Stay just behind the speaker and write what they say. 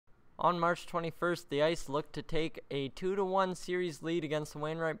On March 21st, the Ice looked to take a 2-1 series lead against the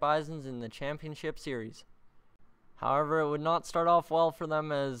Wainwright Bisons in the championship series. However, it would not start off well for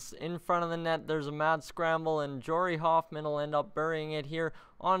them, as in front of the net there's a mad scramble and Jory Hoffman will end up burying it here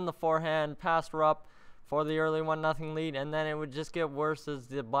on the forehand, past Rupp for the early 1-0 lead, and then it would just get worse as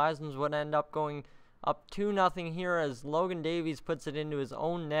the Bisons would end up going up 2-0 here as Logan Davies puts it into his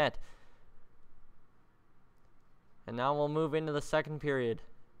own net. And now we'll move into the second period.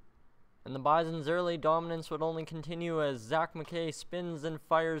 And the Bisons' early dominance would only continue as Zach McKay spins and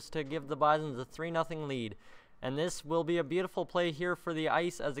fires to give the Bisons a 3-0 lead. And this will be a beautiful play here for the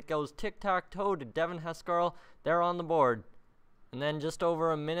Ice as it goes tic-tac-toe to Devin Hescarl there on the board. And then just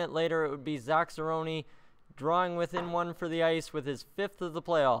over a minute later, it would be Zach Zeroni drawing within one for the Ice with his 5th of the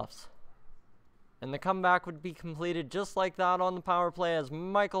playoffs. And the comeback would be completed just like that on the power play as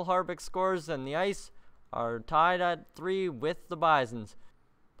Michael Harbeck scores, and the Ice are tied at 3 with the Bisons.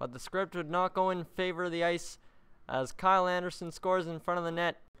 But the script would not go in favor of the Ice as Kyle Anderson scores in front of the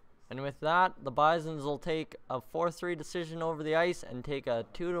net. And with that, the Bisons will take a 4-3 decision over the Ice and take a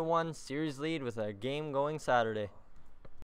 2-1 series lead with a game going Saturday.